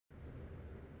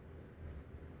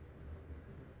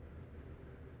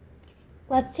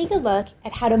let's take a look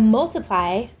at how to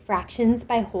multiply fractions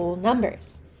by whole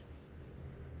numbers.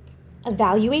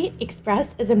 Evaluate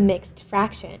express as a mixed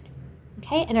fraction.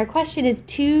 Okay, and our question is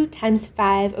 2 times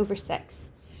 5 over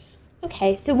 6.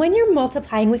 Okay, so when you're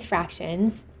multiplying with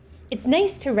fractions, it's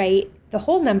nice to write the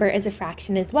whole number as a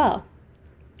fraction as well.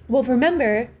 Well,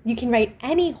 remember, you can write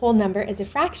any whole number as a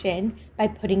fraction by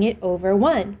putting it over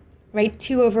 1, right?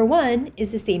 2 over 1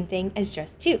 is the same thing as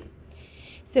just 2.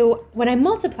 So when I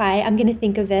multiply, I'm going to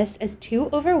think of this as 2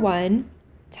 over 1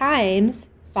 times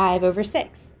 5 over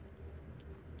 6.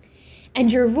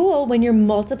 And your rule when you're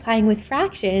multiplying with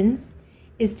fractions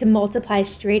is to multiply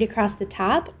straight across the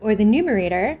top, or the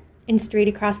numerator, and straight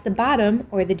across the bottom,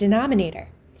 or the denominator.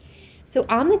 So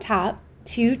on the top,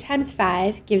 2 times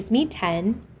 5 gives me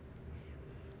 10,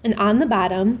 and on the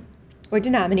bottom, or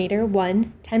denominator,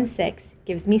 1 times 6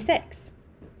 gives me 6.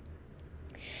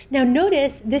 Now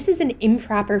notice this is an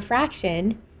improper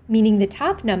fraction, meaning the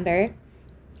top number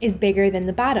is bigger than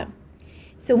the bottom.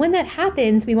 So when that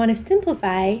happens, we want to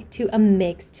simplify to a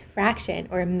mixed fraction,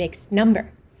 or a mixed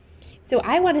number. So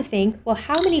I want to think, well,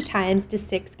 how many times does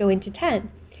 6 go into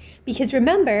 10? Because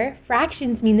remember,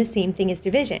 fractions mean the same thing as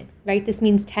division, right? This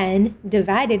means 10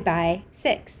 divided by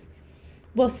 6.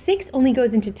 Well, 6 only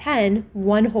goes into 10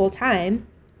 one whole time,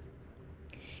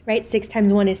 right? 6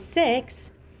 times 1 is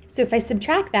 6. So if I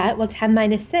subtract that, well, 10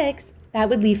 minus 6, that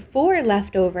would leave 4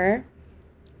 left over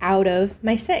out of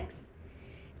my 6.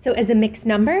 So as a mixed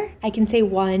number, I can say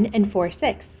 1 and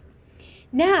 4/6.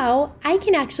 Now, I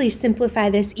can actually simplify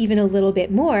this even a little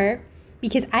bit more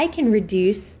because I can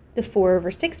reduce the 4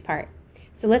 over 6 part.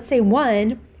 So let's say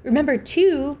 1, remember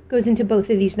 2 goes into both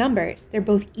of these numbers. They're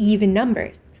both even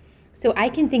numbers. So I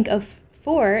can think of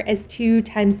 4 as 2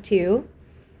 times 2,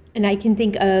 and I can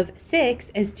think of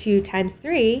 6 as 2 times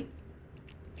 3.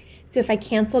 So if I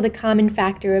cancel the common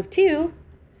factor of 2,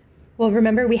 well,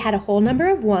 remember we had a whole number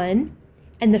of 1,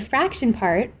 and the fraction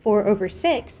part, 4 over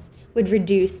 6, would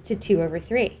reduce to 2 over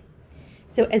 3.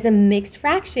 So as a mixed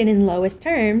fraction in lowest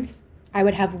terms, I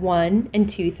would have 1 and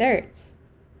 2/3.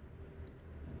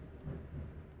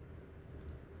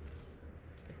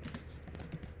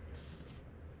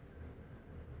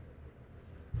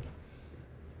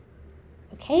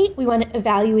 Okay, we want to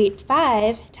evaluate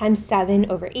 5 times 7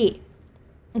 over 8.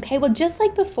 Okay, well, just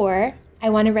like before, I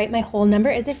want to write my whole number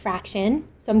as a fraction.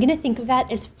 So I'm going to think of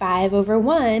that as 5 over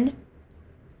 1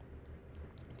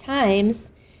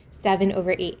 times 7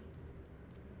 over 8.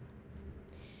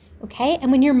 Okay,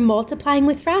 and when you're multiplying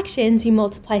with fractions, you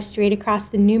multiply straight across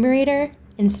the numerator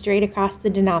and straight across the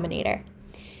denominator.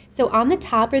 So on the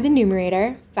top, or the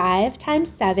numerator, 5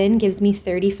 times 7 gives me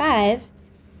 35.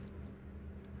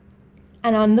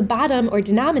 And on the bottom, or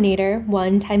denominator,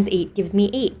 1 times 8 gives me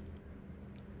 8.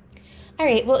 All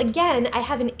right, well, again, I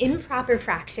have an improper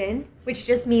fraction, which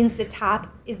just means the top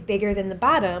is bigger than the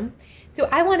bottom. So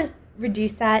I want to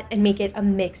reduce that and make it a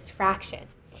mixed fraction.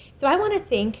 So I want to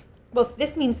think, well,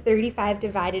 this means 35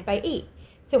 divided by 8.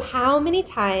 So how many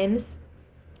times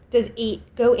does 8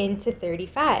 go into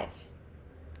 35?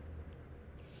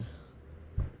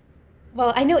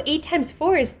 Well, I know 8 times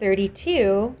 4 is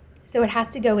 32, so it has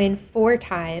to go in 4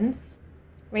 times,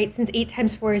 right? Since 8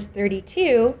 times 4 is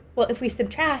 32, well, if we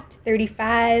subtract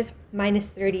 35 minus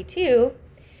 32,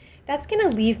 that's going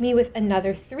to leave me with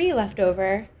another 3 left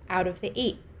over out of the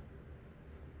 8.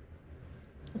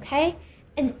 Okay?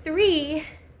 And 3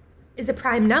 is a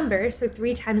prime number, so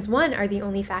 3 times 1 are the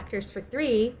only factors for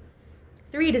 3.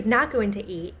 3 does not go into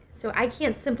 8, so I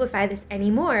can't simplify this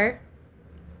anymore.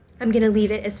 I'm going to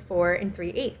leave it as 4 and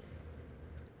 3/8.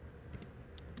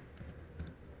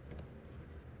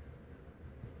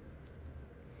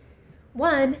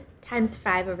 One times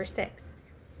 5 over 6.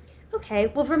 Okay,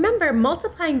 well, remember,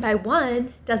 multiplying by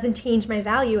 1 doesn't change my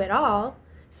value at all,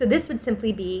 so this would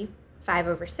simply be 5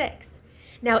 over 6.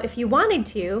 Now, if you wanted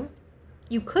to,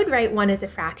 you could write 1 as a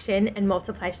fraction and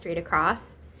multiply straight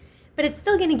across, but it's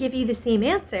still going to give you the same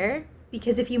answer,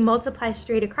 because if you multiply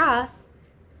straight across,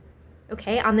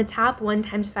 okay, on the top, 1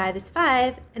 times 5 is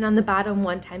 5, and on the bottom,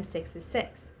 1 times 6 is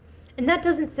 6. And that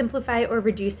doesn't simplify or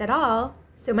reduce at all,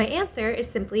 so my answer is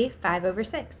simply 5 over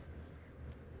 6.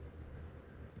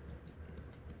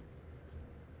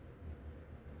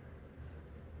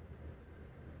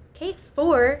 Okay,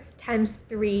 4 times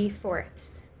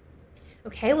 3/4.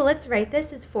 Okay, well, let's write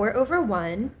this as 4 over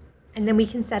 1, and then we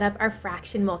can set up our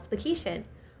fraction multiplication.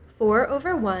 4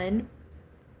 over 1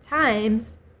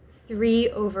 times 3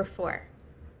 over 4.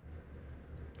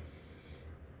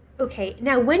 Okay,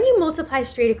 now when you multiply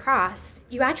straight across,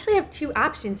 you actually have two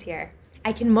options here.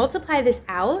 I can multiply this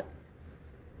out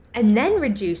and then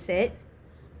reduce it,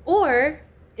 or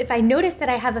if I notice that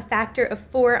I have a factor of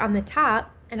 4 on the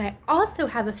top and I also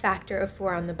have a factor of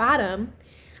 4 on the bottom,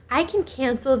 I can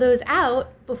cancel those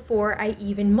out before I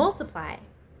even multiply.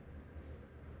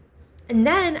 And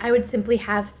then I would simply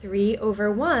have 3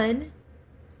 over 1,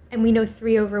 and we know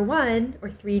 3 over 1, or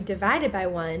 3 divided by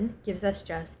 1, gives us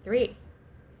just 3.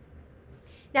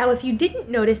 Now, if you didn't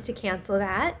notice to cancel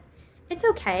that, it's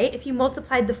okay. If you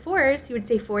multiplied the 4's, you would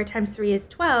say 4 times 3 is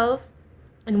 12,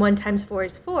 and 1 times 4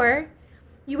 is 4.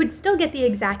 You would still get the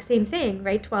exact same thing,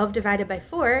 right? 12 divided by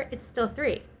 4, it's still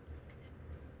 3.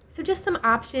 So just some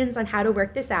options on how to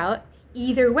work this out.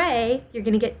 Either way, you're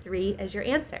going to get 3 as your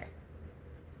answer.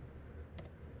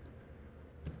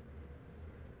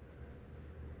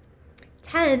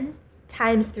 (10)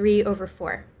 times 3 over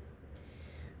 4.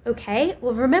 Okay,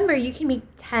 well remember you can make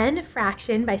 10 a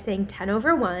fraction by saying 10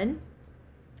 over 1,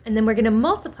 and then we're going to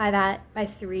multiply that by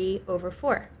 3 over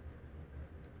 4.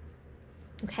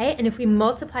 Okay, and if we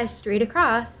multiply straight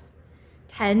across,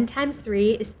 10 times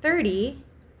 3 is 30,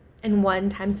 and 1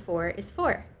 times 4 is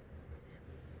 4.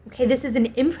 Okay, this is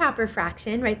an improper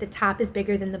fraction, right? The top is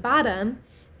bigger than the bottom,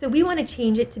 so we want to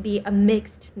change it to be a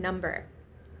mixed number.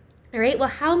 All right, well,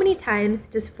 how many times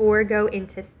does 4 go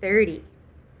into 30?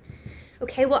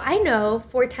 Okay, well, I know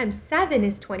 4 times 7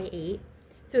 is 28,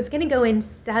 so it's going to go in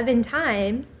 7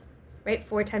 times, right?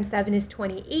 4 times 7 is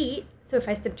 28, so if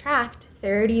I subtract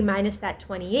 30 minus that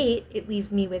 28, it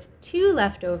leaves me with 2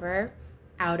 left over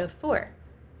out of 4.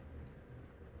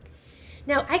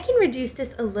 Now, I can reduce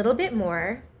this a little bit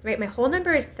more, right? My whole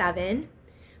number is 7,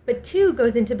 but 2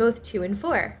 goes into both 2 and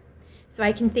 4. So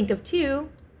I can think of 2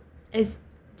 as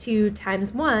 2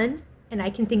 times 1, and I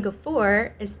can think of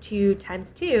 4 as 2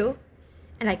 times 2,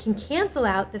 and I can cancel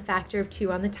out the factor of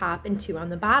 2 on the top and 2 on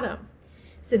the bottom.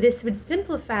 So this would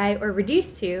simplify or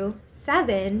reduce to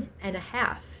 7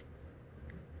 1/2.